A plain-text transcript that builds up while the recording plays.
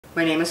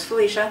My name is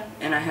Phelicia,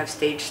 and I have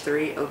stage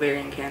 3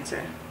 ovarian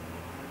cancer.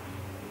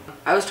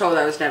 I was told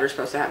I was never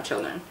supposed to have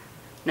children.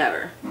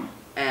 Never.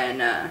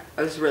 And I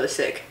was really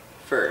sick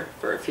for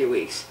a few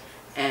weeks.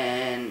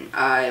 And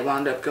I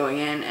wound up going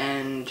in,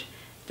 and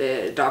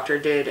the doctor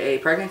did a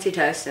pregnancy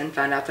test and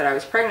found out that I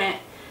was pregnant.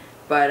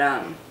 But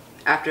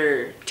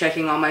after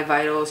checking all my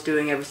vitals,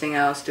 doing everything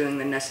else, doing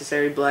the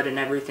necessary blood and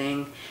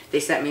everything, they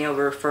sent me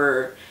over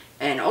for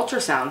an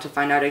ultrasound to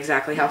find out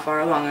exactly how far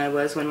along I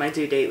was, when my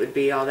due date would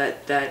be, all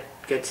that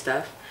good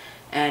stuff.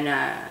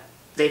 And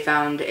they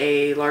found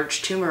a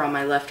large tumor on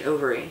my left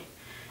ovary.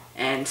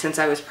 And since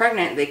I was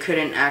pregnant, they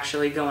couldn't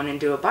actually go in and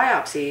do a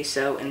biopsy,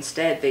 so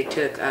instead they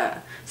took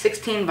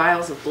 16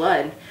 vials of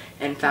blood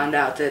and found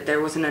out that there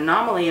was an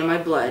anomaly in my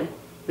blood,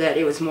 that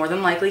it was more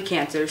than likely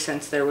cancer,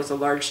 since there was a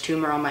large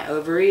tumor on my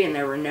ovary and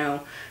there were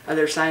no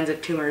other signs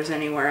of tumors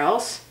anywhere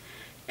else.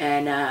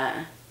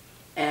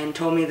 And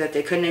told me that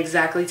they couldn't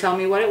exactly tell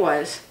me what it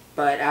was,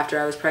 but after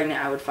I was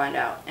pregnant I would find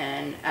out.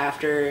 And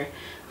after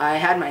I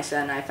had my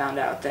son, I found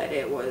out that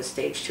it was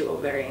stage 2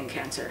 ovarian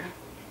cancer.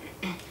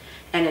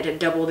 And it had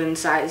doubled in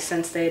size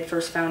since they had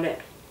first found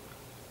it.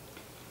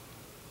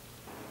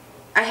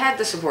 I had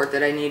the support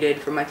that I needed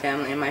from my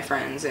family and my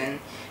friends, and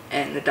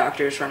the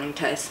doctors running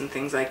tests and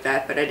things like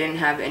that, but I didn't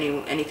have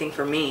anything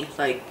for me.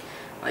 Like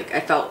I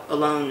felt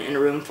alone in a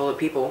room full of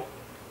people,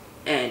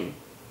 and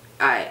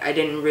I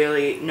didn't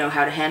really know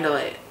how to handle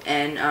it.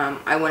 And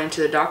I went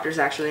into the doctors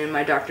actually, and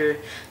my doctor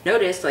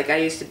noticed, like, I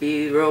used to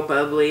be real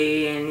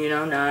bubbly and, you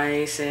know,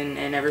 nice, and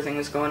everything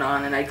was going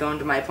on, and I'd go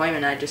into my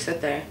appointment and I'd just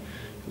sit there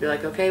and be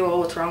like, okay, well,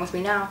 what's wrong with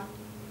me now?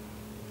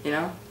 You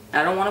know,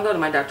 I don't want to go to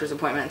my doctor's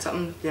appointment.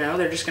 Something, you know,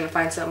 they're just going to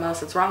find something else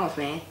that's wrong with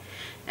me.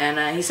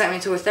 And he sent me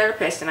to a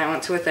therapist, and I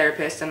went to a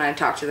therapist, and I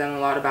talked to them a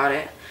lot about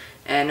it,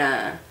 and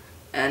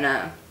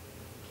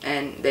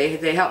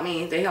they helped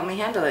me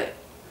handle it.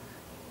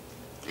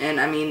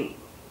 And I mean,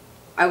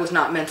 I was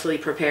not mentally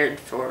prepared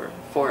for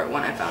it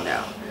when I found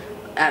out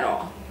at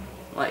all.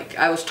 Like,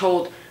 I was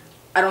told,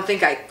 I don't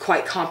think I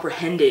quite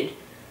comprehended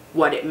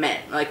what it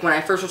meant. Like, when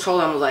I first was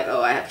told, I was like,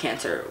 oh, I have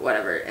cancer,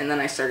 whatever. And then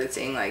I started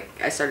seeing, like,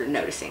 I started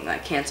noticing,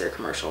 like, cancer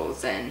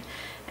commercials and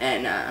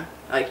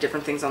like,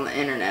 different things on the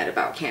internet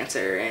about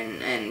cancer,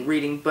 and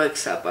reading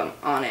books up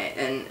on it,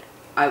 and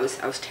I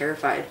was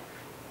terrified.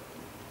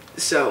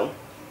 So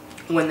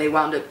when they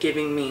wound up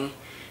giving me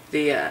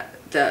the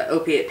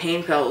opiate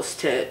pain pills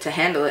to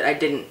handle it, I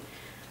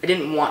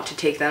didn't want to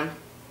take them,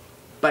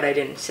 but I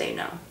didn't say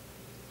no.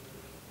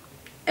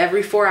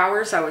 Every 4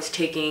 hours I was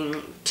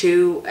taking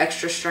 2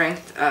 extra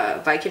strength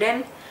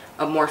Vicodin,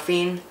 a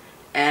morphine,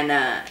 and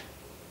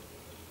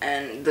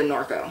the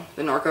Norco.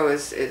 The Norco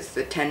is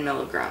the 10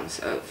 milligrams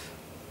of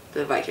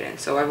the Vicodin.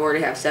 So I've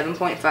already have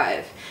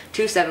 7.5,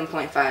 2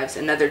 7.5s,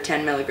 another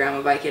 10 milligram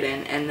of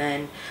Vicodin, and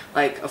then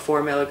like a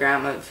 4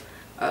 milligram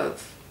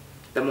of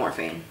the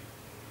morphine.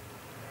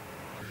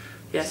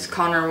 Yes,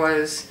 Connor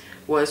was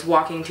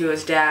walking to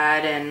his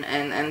dad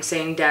and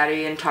saying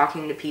daddy and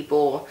talking to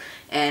people,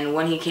 and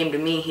when he came to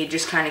me, he'd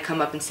just kind of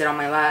come up and sit on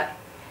my lap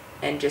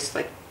and just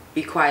like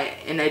be quiet.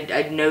 And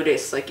I'd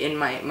notice, like, in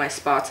my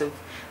spots of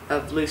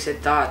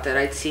lucid thought, that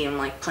I'd see him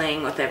like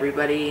playing with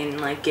everybody and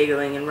like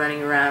giggling and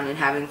running around and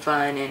having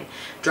fun and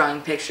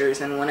drawing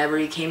pictures. And whenever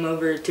he came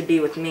over to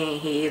be with me,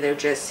 he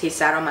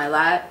sat on my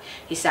lap,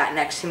 he sat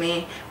next to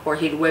me, or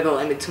he'd wiggle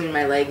in between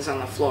my legs on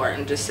the floor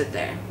and just sit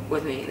there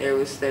with me. There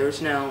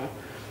was no,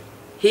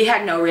 he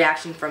had no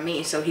reaction from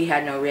me, so he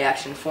had no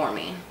reaction for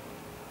me.